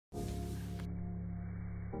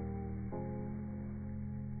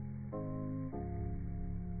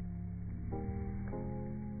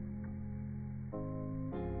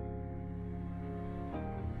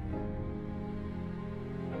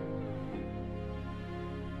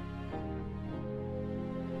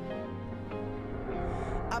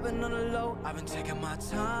I've been on the low, I've been taking my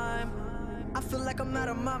time. I feel like I'm out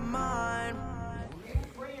of my mind. You can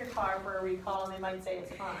bring your car for a recall and they might say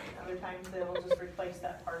it's fine. Other times they will just replace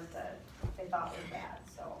that part that they thought was bad.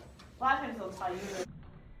 So a lot of times they'll tell you that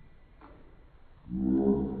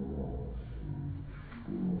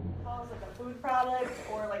like a food product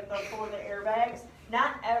or like for the airbags.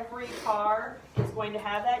 Not every car is going to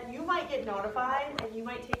have that. You might get notified and you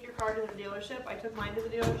might take your car to the dealership. I took mine to the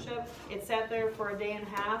dealership. It sat there for a day and a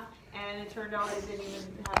half and it turned out it didn't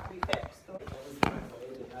even have to be fixed. Okay.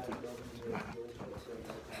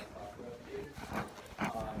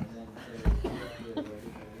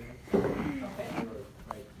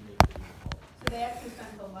 So they actually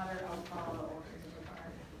sent a letter out to all the owners of the car.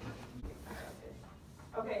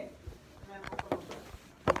 Okay.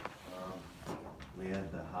 We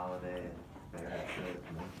had the holiday fair at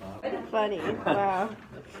That's funny. Wow.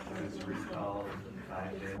 It was recalled in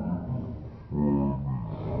 5 days.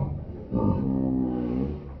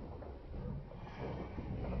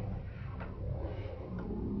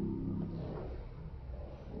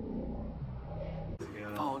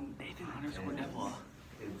 Oh, Nathan _Devil.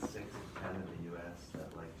 It's 6 of 10 in the U.S.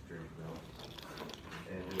 that like to drink milk.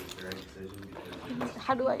 And it was the right decision because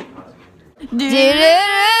How do I?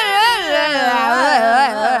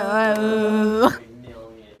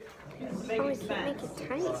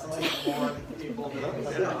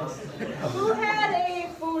 Who had a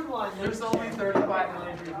food one? There's only 35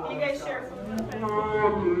 million people. You guys share food?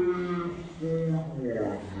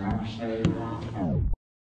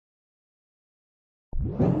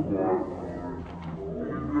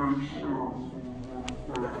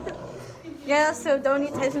 Yeah, so don't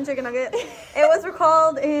eat Tyson chicken nugget. It was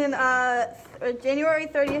recalled in January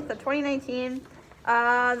 30th of 2019.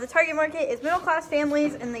 The target market is middle-class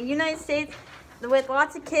families in the United States with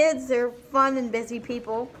lots of kids. They're fun and busy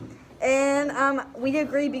people. And we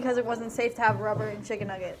agree because it wasn't safe to have rubber in chicken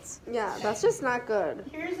nuggets. Yeah, that's just not good.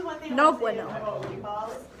 Here's the one thing No I want to say bueno. about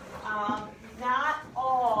recalls. Not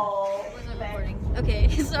all. Okay,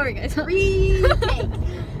 sorry guys. So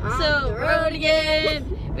road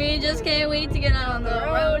again. We just can't wait to get on the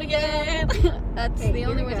road again. That's the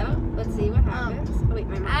only way to. Let's see what happens. Oh, wait,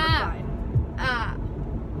 my mom replied.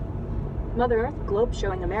 Mother Earth globe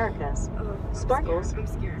showing Americas. Sparkles I'm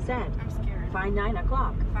scared. said, I'm scared. find 9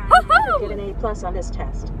 o'clock. Woohoo! Get an A+ on this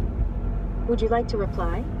test. Would you like to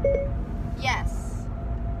reply? Yes.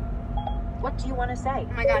 What do you want to say?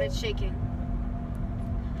 Oh my god, it's shaking.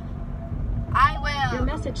 I will. Your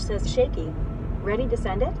message says shaky. Ready to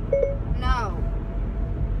send it? No.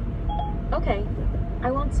 Okay.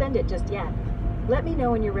 I won't send it just yet. Let me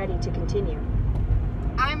know when you're ready to continue.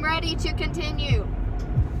 I'm ready to continue.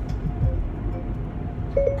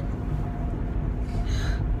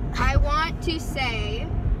 I want to say...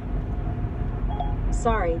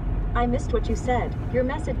 Sorry, I missed what you said. Your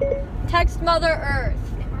message... Text Mother Earth.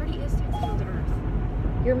 It already is text Mother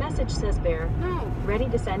Earth. Your message says bear. No. Ready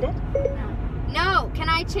to send it? No. No, can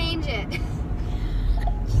I change it?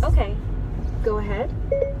 Okay. Go ahead.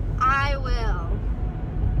 I will.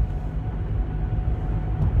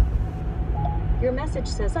 Your message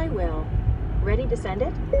says I will. Ready to send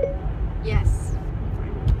it? Yes.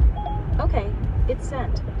 Okay, it's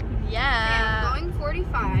sent. Yeah. I'm going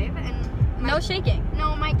 45 and... No shaking.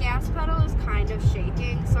 No, my gas pedal is kind of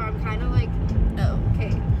shaking, so I'm kind of like... Oh.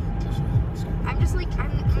 Okay. I'm just like,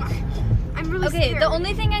 I'm really Okay, scared. the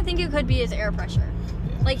only thing I think it could be is air pressure.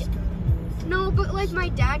 Like, no, but like my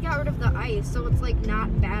dad got rid of the ice, so it's like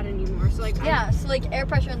not bad anymore. So like yeah, so like air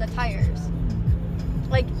pressure in the tires.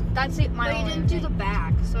 Like, that's my But he only didn't do thing. the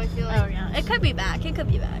back, so I feel like... Oh yeah, it could be back. It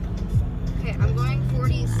could be back. Okay, I'm going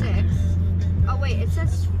 46. Oh wait, it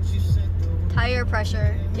says... Tire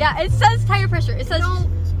pressure. Yeah, it says tire pressure. It says... No,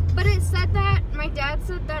 but it said that, my dad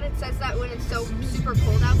said that it says that when it's so super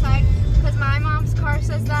cold outside. Because my mom's car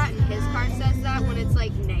says that, and his car says that when it's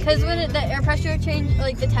like negative. Because when the air pressure changes,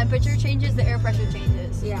 like the temperature changes, the air pressure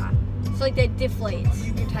changes. Yeah. So like they deflate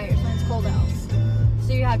your tires when it's cold out.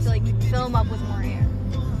 So you have to like fill them up with more air.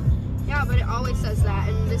 Yeah, but it always says that,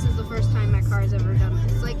 and this is the first time my car's ever done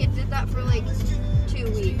this. Like, it did that for like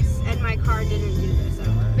 2 weeks, and my car didn't do this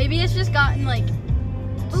ever. Maybe it's just gotten like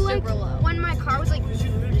But, like, super low. when my car was like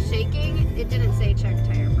shaking, it didn't say check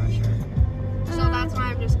tire pressure. So that's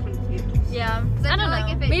why I'm just confused. Yeah, I I don't feel know.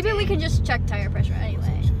 like if it Maybe we did- can just check tire pressure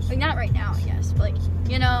anyway. Like not right now, I guess, but like,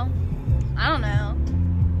 you know, I don't know.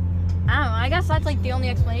 I guess that's like the only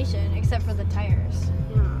explanation, except for the tires.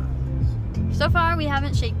 Yeah. So far, we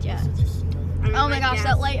haven't shaked yet. I mean, Oh my gosh, gas-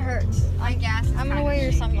 that light hurts. My gas is I'm gonna kinda wear your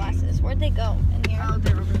shaking. sunglasses. Where'd they go? In here? Oh,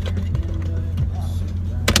 they're over here.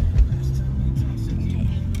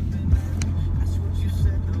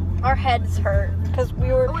 our heads hurt because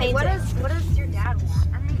we were Oh, wait, painting. what does your dad want?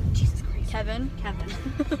 I mean, Jesus Christ. Kevin? Or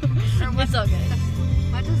It's okay.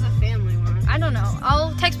 What does the family want? I don't know.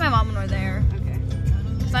 I'll text my mom when we're there Okay.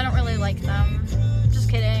 because I don't really like them. Just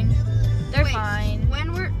kidding. They're Wait, fine.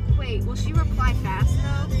 Wait, will she reply fast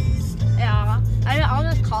though? Yeah. I'll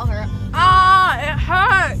just call her. Ah, it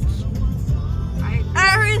hurts.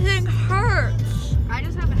 Everything hurts. I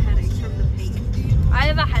just have a headache from the paint. I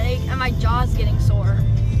have a headache and my jaw's getting sore.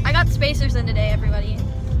 I got spacers in today, everybody,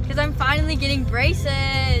 because I'm finally getting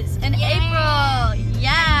braces in April.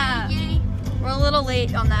 Yeah. Yay. We're a little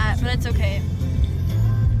late on that, but it's okay.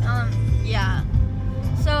 Yeah.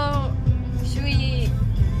 So, should we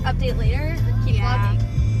update later or keep Yeah.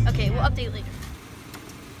 vlogging? Okay, we'll update later.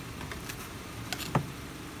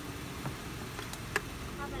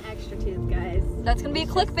 I have an extra tooth, guys. That's gonna be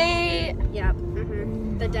clickbait. Yep.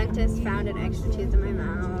 The dentist found an extra tooth in my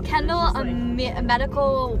mouth. Kendall, It's a just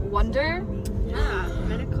medical wonder. yeah,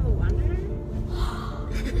 medical wonder.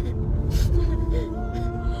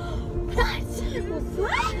 What?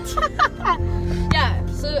 Yeah,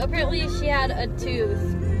 so apparently she had a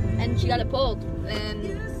tooth and she got it pulled.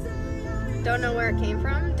 And Don't know where it came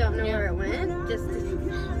from. Don't know Yeah. where it went. Just.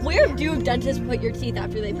 where do dentists put your teeth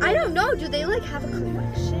after they pull I them? don't know. Do they like have a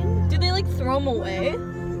collection? Do they like throw them away?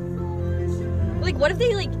 Like, what if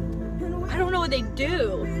they like, I don't know what they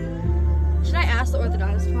do. Should I ask the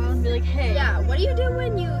orthodontist tomorrow and be like, hey, Yeah. What do you do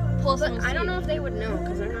when you pull But someone's I don't know teeth? if they would know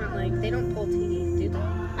because they're not like they don't pull teeth, do they?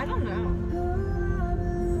 I don't know.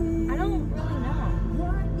 I don't really know.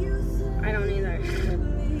 I don't either.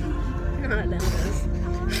 I'm not a dentist.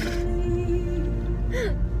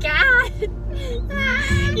 God.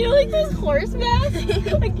 You know, like those horse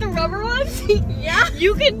masks? Like the rubber ones? Yeah.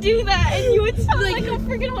 You could do that and you would sound like a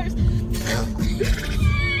freaking horse.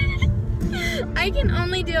 I can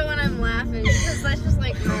only do it when I'm laughing because that's just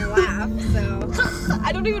like my laugh. So.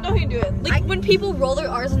 I don't even know how you do it. Like when people roll their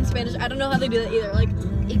R's in Spanish, I don't know how they do that either. Like,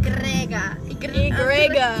 Igrega.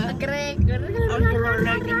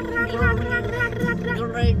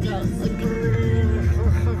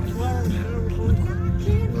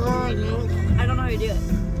 I don't know how you do it.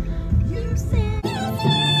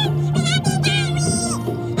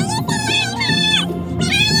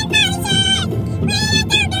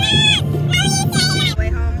 Way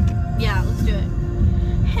home. Yeah, let's do it.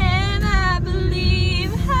 And I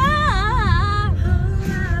believe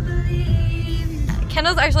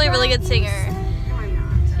Kendall's actually a really good singer. No, I'm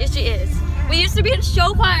not. Yes, she is. We used to be in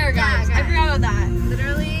show choir, guys. Yeah, I forgot about that.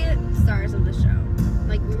 Literally stars of the show.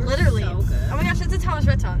 Like we were Literally. so good. Oh my gosh, it's a Thomas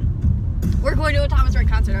Rhett song. We're going to a Thomas Rhett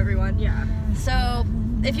concert, everyone. Yeah. So,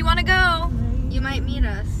 if you want to go, You might meet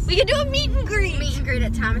us. we can do a meet and greet. Meet and greet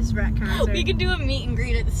at Thomas Rhett concert. We could do a meet and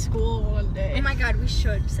greet at the school one day. Oh my god, we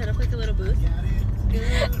should set up like a little booth.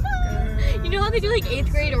 You know how they do like 8th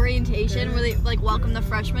grade orientation where they like welcome the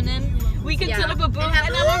freshmen in? We could set up a booth and have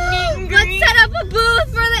a meet and greet. Let's set up a booth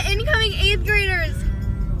for the incoming 8th graders.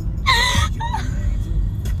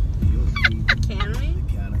 Can we?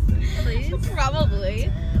 Please? Probably.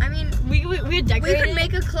 I mean, We would decorate we could it.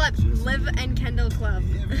 make a club. Liv and Kendall Club.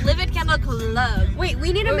 Live at Kendall Club. Wait,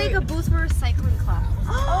 we need to make a booth for recycling club.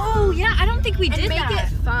 Oh yeah, I don't think we And did make that.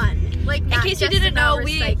 it fun. Like, not case you just didn't about know,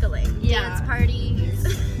 we- recycling. Yeah. Dance parties.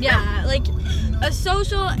 Yeah, like a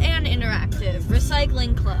social and interactive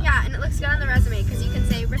recycling club. Yeah, and it looks good on the resume because you can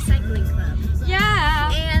say recycling club.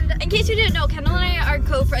 Yeah. And In case you didn't know, Kendall and I are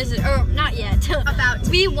co-president, or not yet. about to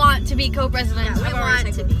We want to be co-presidents Yeah, we of our want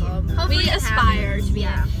to recycling be. club. Hopefully We it aspire happens. to be.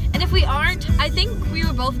 Yeah. And if we aren't, I think we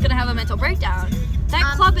were both gonna have a mental breakdown.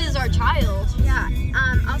 That club is our child. Yeah.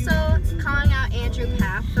 Also calling out Andrew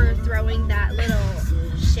Paff for throwing that little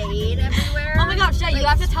shade everywhere. Oh my gosh, yeah, you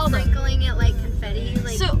have to tell them. Sprinkling it like confetti,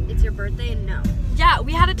 like So- it's your birthday. No. Yeah,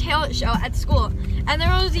 we had a talent show at school, and there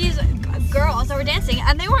was these girls that were dancing,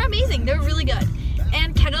 and they were amazing. They were really good.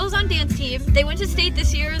 And Kendall's on dance team. They went to state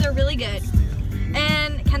this year. They're really good.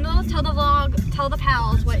 And Kendall, tell the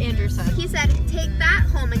pals what Andrew said. He said, "Take that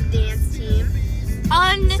home and dance team.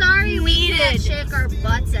 Sorry, we can't Unneeded. shake our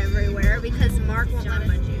butts everywhere because Mark won't let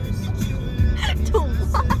us." To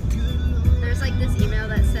what? There's like this email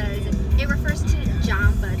that says it refers to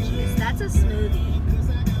Jamba Juice. That's a smoothie.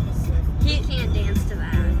 He You can't dance to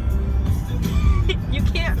that. You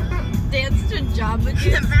can't dance to Jamba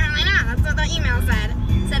Juice. Apparently not. That's what the email said.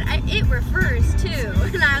 It refers to,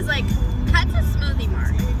 and I was like, that's a smoothie,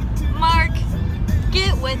 Mark. Mark,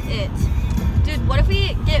 get with it. Dude, what if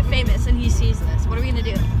we get famous and he sees this? What are we gonna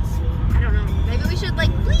do? I don't know. Maybe we should like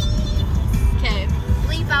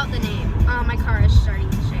bleep out the name. Oh, my car is starting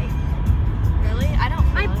to shake. Really? I don't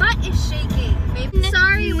My know. butt is shaking. Maybe.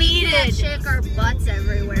 Sorry, we can't Needed. stick our butts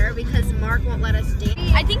everywhere because Mark won't let us date.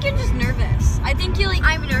 I think you're just nervous. I think you like.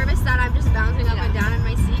 I'm nervous that I'm just bouncing up and down in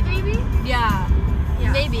my seat, maybe. Yeah.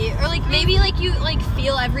 Yeah. Maybe. Or like maybe like you like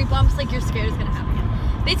feel every bump, like you're scared it's gonna happen.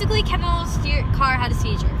 Basically, Kendall's car had a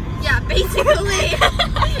seizure. Yeah, basically.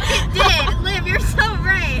 It did. Liv, you're so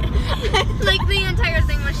right. Like the entire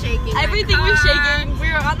thing was shaking. Everything was shaking. We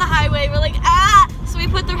were on the highway. We're like, ah! So we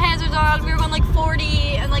put their hazards on. We were going like 40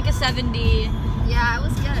 and like a 70. Yeah, it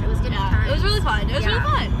was good. It was good times. It was really fun. It was really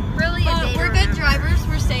fun. Really, But we're good drivers.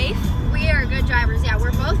 We're safe. We are good drivers. Yeah,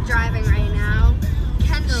 we're both driving right now.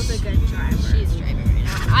 Kendall's a good driver. She's driving right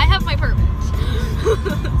now. I have my permit.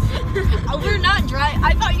 We're not driving.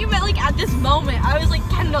 I thought you meant like at this moment. I was like,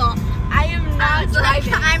 Kendall, I am not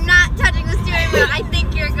driving. Like, I'm not touching the steering wheel. I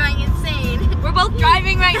think you're going insane. We're both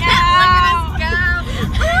driving right now. Look at us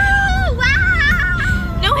go. Oh,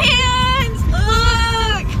 wow. No hands.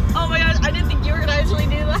 Look. Oh my gosh, I didn't think you were gonna actually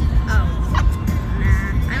do that. Oh,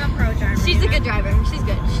 nah. I'm a pro driver. She's a good driver. She's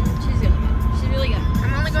good. She's good. She's really good.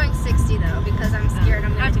 I'm only going 60 though because I'm scared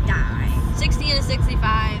I'm going to die. 60 and a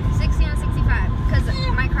 65. 60 and a 65 because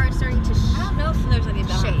my car's starting to I don't know if there's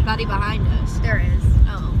anybody behind us. There is.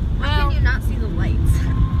 Oh. How can you not see the lights?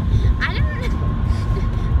 I don't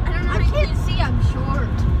know. I can't see. I'm short.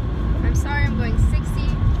 I'm sorry. I'm going 60.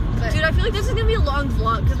 But Dude, I feel like this is gonna be a long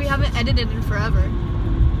vlog because we haven't edited in forever.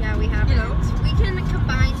 yeah, we have. You know? We can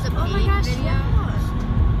combine the video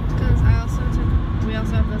because we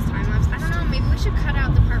also have those time lapse. I don't know. Maybe we should cut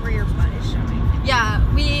out the part where your butt is showing. Yeah,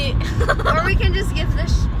 we. Or we can just give the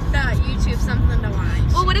YouTube something to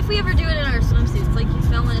watch. Well, what if we ever do it in our swimsuits? Like you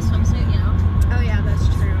film in a swimsuit, you know? Oh yeah, that's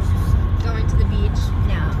true. Going to the beach.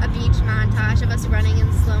 Yeah. A beach montage of us running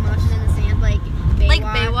in slow motion in the sand, like Baywatch. Like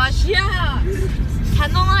Baywatch. Yeah.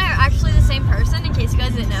 Kendall and I are actually the same person. In case you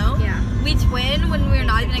guys didn't know. Yeah. We twin when we're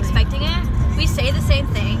not even expecting it. We say the same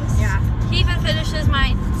things. Yeah. He even finishes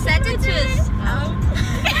my sentences. Oh.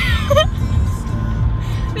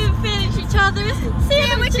 We finish each other's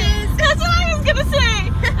sandwiches. That's what I was gonna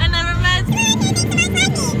say. I never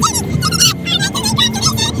met.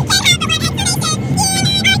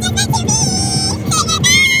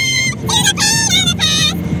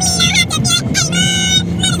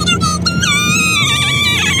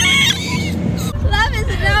 Love is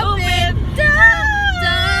an open door.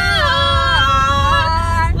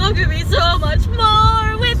 Love could be so much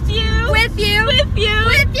more with you. With you. With you.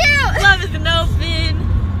 With you. Love is an open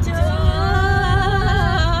door.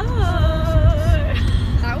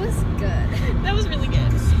 That was good. That was really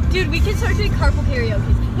good. Dude, we can start doing carpool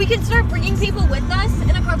karaoke. We can start bringing people with us in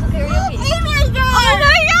a carpool karaoke. Oh my god. Oh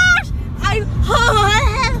my gosh!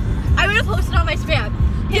 I'm gonna post it on my spam.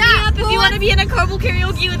 Hit me up if you want to be in a carpool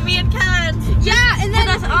karaoke with me and Ken. Yeah, and then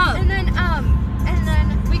hit us up. and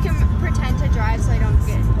then we can pretend to drive so I don't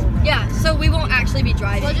get pulled over. Yeah, so we won't actually be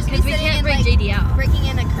driving We'll just be because we sitting can't in, bring like, JD out. breaking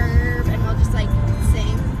in a curve and we'll just like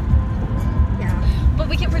sing. Yeah. But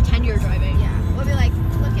we can pretend you're driving. Yeah. We'll be like,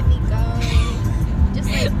 look at me go. Just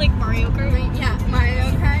like Like Mario Kart. yeah, Mario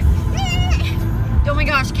Kart. Oh my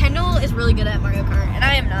gosh, Kendall is really good at Mario Kart, and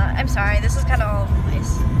I am not. I'm sorry. This is kind of all over the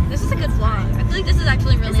place. This is a good vlog. I feel like this is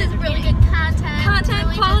actually really This is really good content.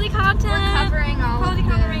 Really quality just- content. We're covering all Quality of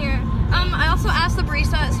content the- right here. I also asked the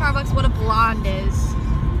barista at Starbucks what a blonde is.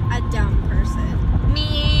 A dumb person.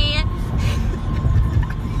 Me.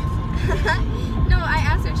 No, I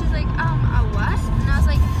asked her, she's like, a what? And I was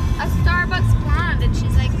like, a Starbucks blonde. And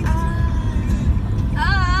she's like,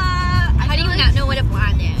 How do you not know what a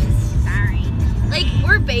blonde is? sorry. Like,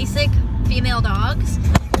 we're basic female dogs.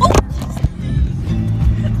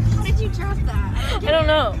 How did you drop that? I don't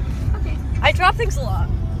know. Okay. I drop things a lot.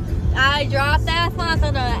 I drop that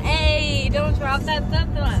something. Hey, don't drop that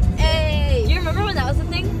something. Hey. Do you remember when that was the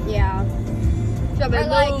thing? Yeah. Drop it Or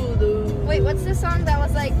like- low. Wait, what's the song that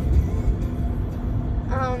was like,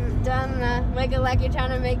 make it like you're trying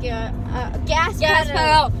to make a gas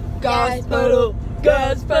pedal. Gas pedal.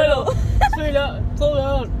 Gas pedal. Speed up. Slow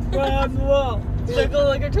down. Grab the wall. Circle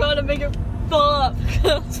like you're trying to make it fall up.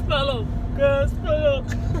 Gas pedal. Gas pedal.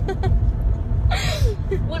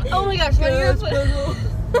 Oh my gosh, when you were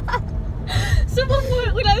So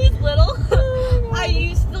before, when I was little, I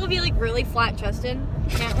used to be like really flat chested.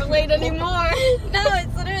 Can't relate anymore. No,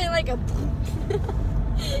 it's literally like a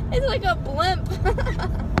it's like a blimp.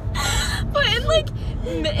 But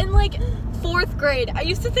in like 4th grade, I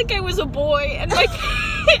used to think I was a boy, and like,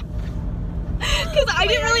 because I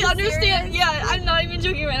didn't really understand. serious? Yeah, I'm not even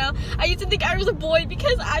joking right now. I used to think I was a boy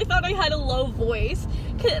because I thought I had a low voice.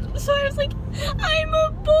 So I was like, I'm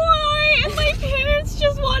a boy, and my parents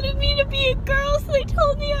just wanted me to be a girl, so they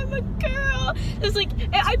told me I'm a girl. It was like,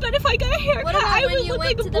 I bet if I got haircut, What about I when would you look went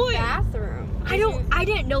like to a the boy. bathroom? I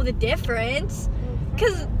didn't know the difference.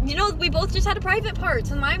 Cause you know we both just had private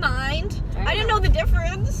parts in my mind. I didn't know the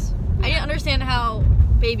difference. I didn't understand how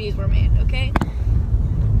babies were made. Okay.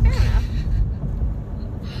 Fair enough.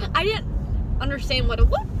 I didn't understand what a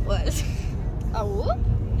whoop was. A whoop?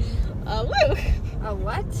 A whoop. A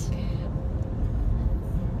what?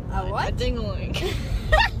 A A what? dingling.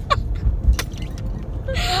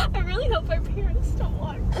 I really hope our parents don't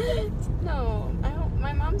watch this. No, I don't.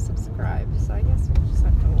 My mom subscribed, so I guess we just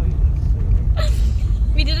have to wait.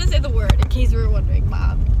 We didn't say the word in case you were wondering,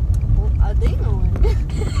 Mom. A dingling.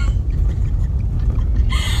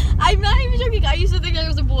 I'm not even joking. I used to think I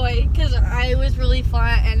was a boy because I was really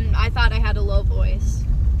flat and I thought I had a low voice.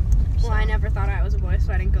 Well, I never thought I was a boy,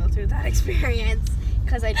 so I didn't go through that experience.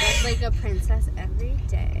 Because I dress like a princess every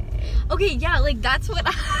day. Okay, yeah, like that's what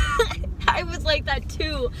I was like that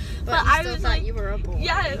too. But I you still was thought like, you were a boy.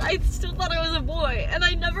 yeah, I still thought I was a boy, and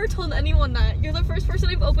I never told anyone that. You're the first person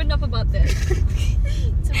I've opened up about this.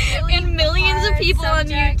 It's a really And millions of hard people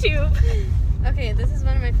subject. on YouTube. Okay, this is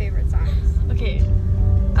one of my favorite songs. Okay.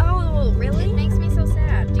 Oh, really? It makes me so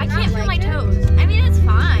sad. Do you I not can't feel my like it? toes. I mean, it's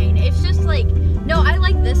fine. It's just like, no, I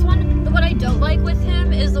like this one. What I don't like with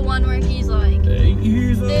him is the one where he's like, this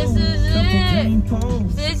is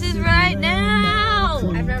it. This is right now.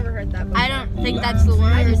 I've never heard that before. I don't think that's the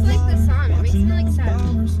word. I just like the song. It makes me like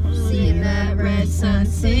sad. Seeing that red sun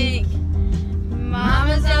sink.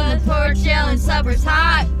 Mama's on the porch yelling supper's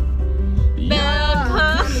hot. Better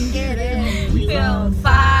come and get it. We got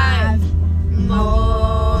 5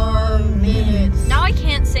 more minutes. Now I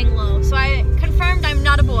can't sing low, so I confirmed I'm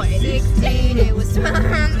not a boy. 16, it was 12.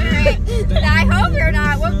 I hope you're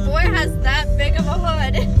not. What boy has that big of a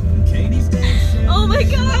hood? Oh my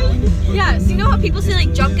god. Yeah, so you know how people say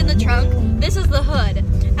like junk in the trunk? This is the hood.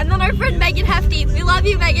 And then our friend Megan Hefty, we love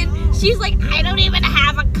you Megan, she's like, I don't even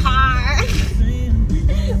have a car.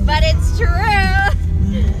 But it's true.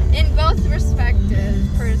 In both perspectives.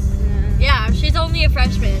 Yeah, she's only a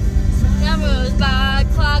freshman. Numbers by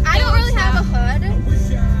clock. I don't really have a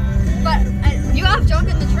hood. But You have junk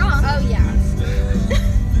in the trunk. oh yeah.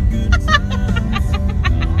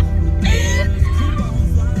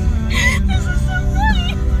 This is so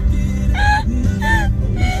funny.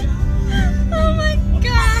 Oh my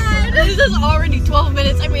god. This is already 12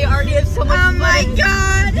 minutes and we already have so much Oh my footage.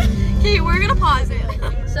 god. Okay, we're gonna pause it.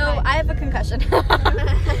 So I have a concussion.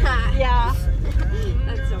 Yeah.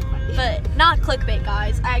 That's so funny. But not clickbait,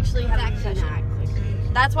 guys. I actually have a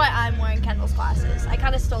concussion. That's why I'm wearing Kendall's glasses. I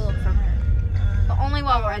kind of stole them from her. But only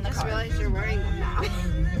while we're in the I just car. realized you're wearing them now.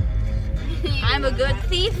 I'm a good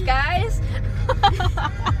thief, guys.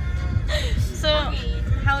 So,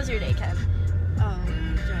 how was your day, Ken? Oh,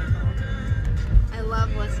 joyful. I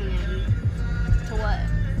love listening To what?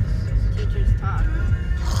 teachers talk.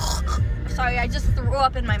 Sorry, I just threw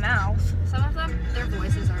up in my mouth. Some of them, their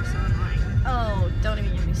voices are so annoying. Oh, don't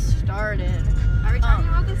even get me started. Are we talking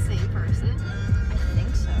about the same person? I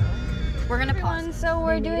think so. We're gonna pause. Everyone, so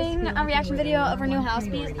we're doing a reaction video of our new house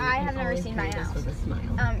because I have never seen my house.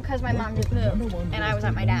 Because my mom just moved and I was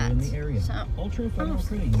at my dad's. So,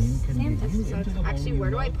 Actually, where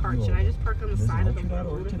do I park? Should I just park on the side of the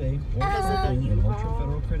road?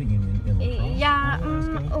 yeah.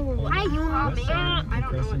 Why you all, man? I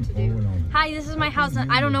don't know what to do. Hi, this is my house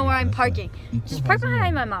and I don't know where I'm parking. Just park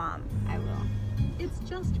behind my mom. I will. It's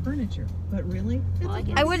just furniture, but really,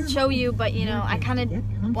 I would show you, but you know, I kind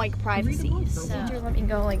of like privacy. So let me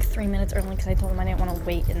go like 3 minutes early because I told them I didn't want to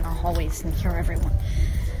wait in the hallways and hear everyone.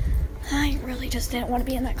 I really just didn't want to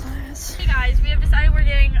be in that class. Hey guys, we have decided we're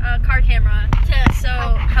getting a car camera to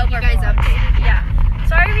help you our guys vlogs. updated. Yeah.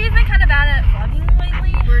 Sorry, we've been kind of bad at vlogging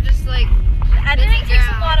lately. We're just like Editing takes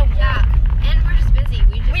a lot of work. Yeah, and we're just busy.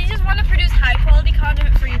 We just want to produce high quality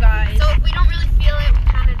content for you guys. So if we don't really feel it, we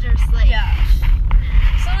kind of just like yeah.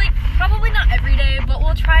 So like probably not every day, but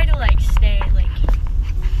we'll try to like stay like.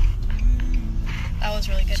 That was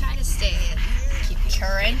really good. try to stay. Keep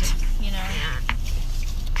current, you know. Yeah.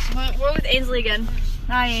 But we're with Ainsley again.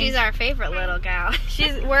 Hi. She's our favorite little gal.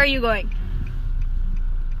 Where are you going?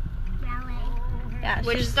 Yeah.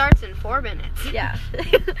 Which she's- starts in 4 minutes. Yeah.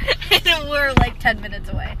 And we're like 10 minutes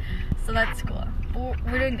away. So that's cool.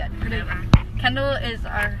 We're doing good. We're doing good. Kendall is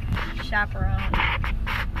our chaperone.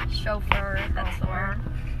 Chauffeur. That's the word.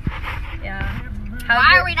 Yeah.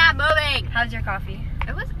 Why are we not moving? How's your coffee?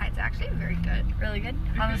 It's actually very good. Really good?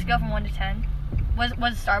 On a scale from 1 to 10. Was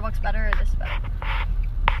Starbucks better or this better?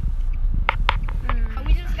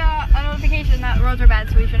 We just got a notification that roads are bad,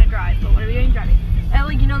 so we shouldn't drive. But what are we doing driving? And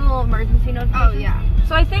like, you know the little emergency notification? Oh yeah.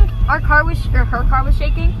 So I think her car was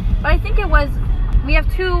shaking, but I think it was, we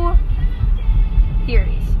have two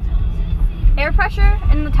theories. Air pressure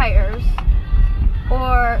in the tires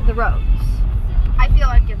or the roads. I feel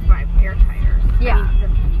like it's my air tires. Yeah. I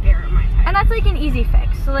mean, the air in my tires. And that's like an easy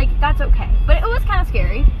fix, so like that's okay. But it was kind of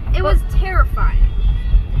scary. It was terrifying.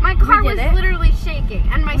 My car was literally shaking,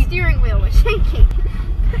 and my steering wheel was shaking.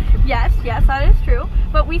 Yes, that is true.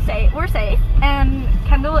 But we're safe, and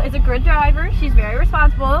Kendall is a good driver. She's very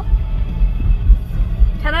responsible.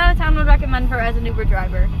 10 out of 10 would recommend her as an Uber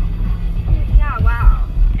driver. Yeah, wow.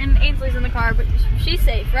 And Ainsley's in the car, but she's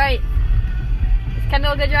safe, right? Is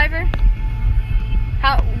Kendall a good driver?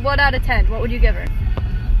 What out of 10? What would you give her?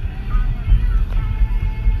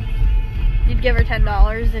 You'd give her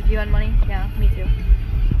 $10 if you had money? Yeah, me too.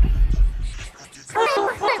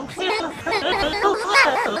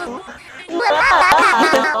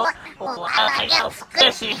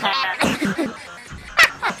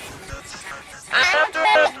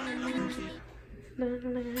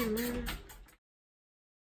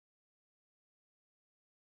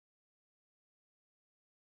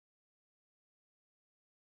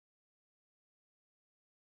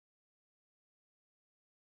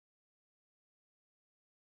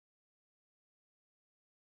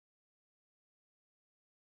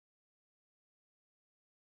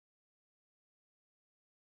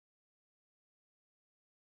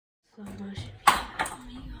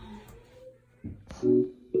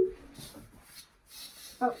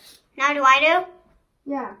 Oh, now do I do?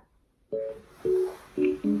 Yeah.